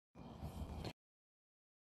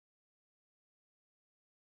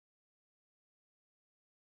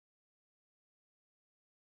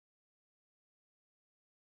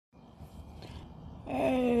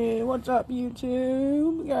Hey, what's up,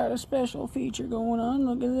 YouTube? We got a special feature going on.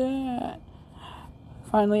 Look at that.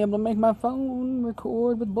 Finally able to make my phone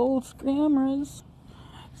record with both cameras.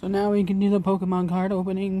 So now we can do the Pokemon card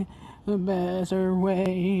opening the better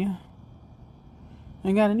way.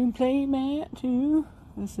 I got a new play mat, too.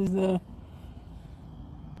 This is the...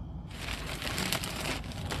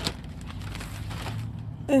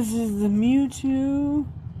 Mewtwo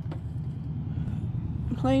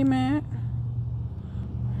play mat.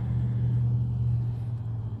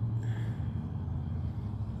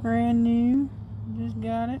 Brand new. Just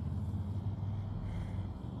got it.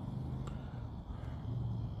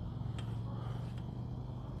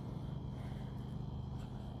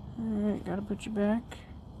 Alright, gotta put you back.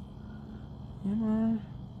 Come on.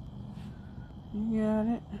 You got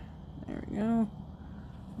it. There we go.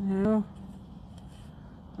 No.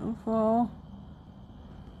 Don't fall.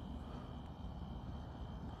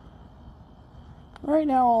 Right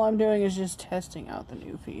now all I'm doing is just testing out the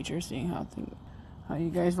new feature, seeing how you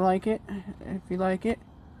guys like it, if you like it.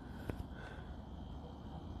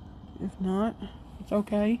 If not, it's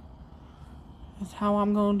okay. That's how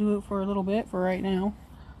I'm going to do it for a little bit, for right now.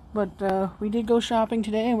 But we did go shopping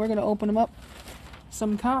today, and we're going to open them up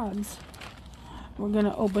some cards. We're going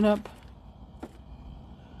to open up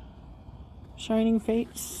Shining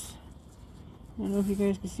Fates. I don't know if you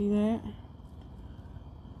guys can see that.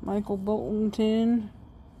 Michael Bolton.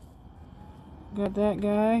 Got that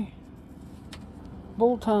guy.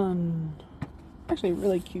 Bolton. Actually, a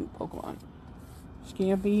really cute Pokemon.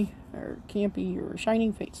 Campy or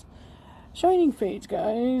Shining Fates. Shining Fates,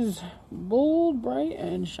 guys. Bold, bright,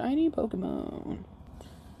 and shiny Pokemon.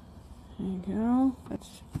 There you go.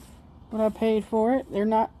 That's what I paid for it. They're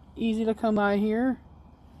not easy to come by here.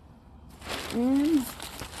 And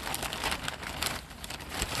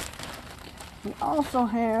we also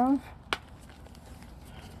have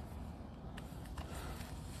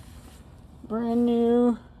brand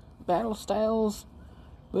new Battle Styles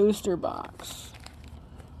booster box.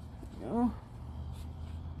 There you go.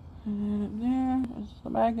 And up there, that's the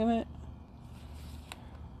back of it.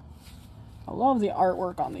 I love the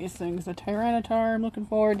artwork on these things. The Tyranitar, I'm looking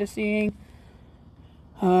forward to seeing.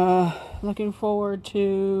 Looking forward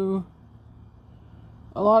to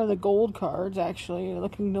a lot of the gold cards, actually.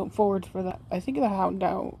 Looking forward for that. I think the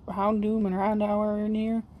Houndoom and Houndour are in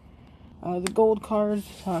here. The gold cards.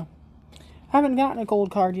 Haven't gotten a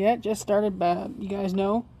gold card yet. Just started, you guys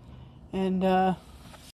know. And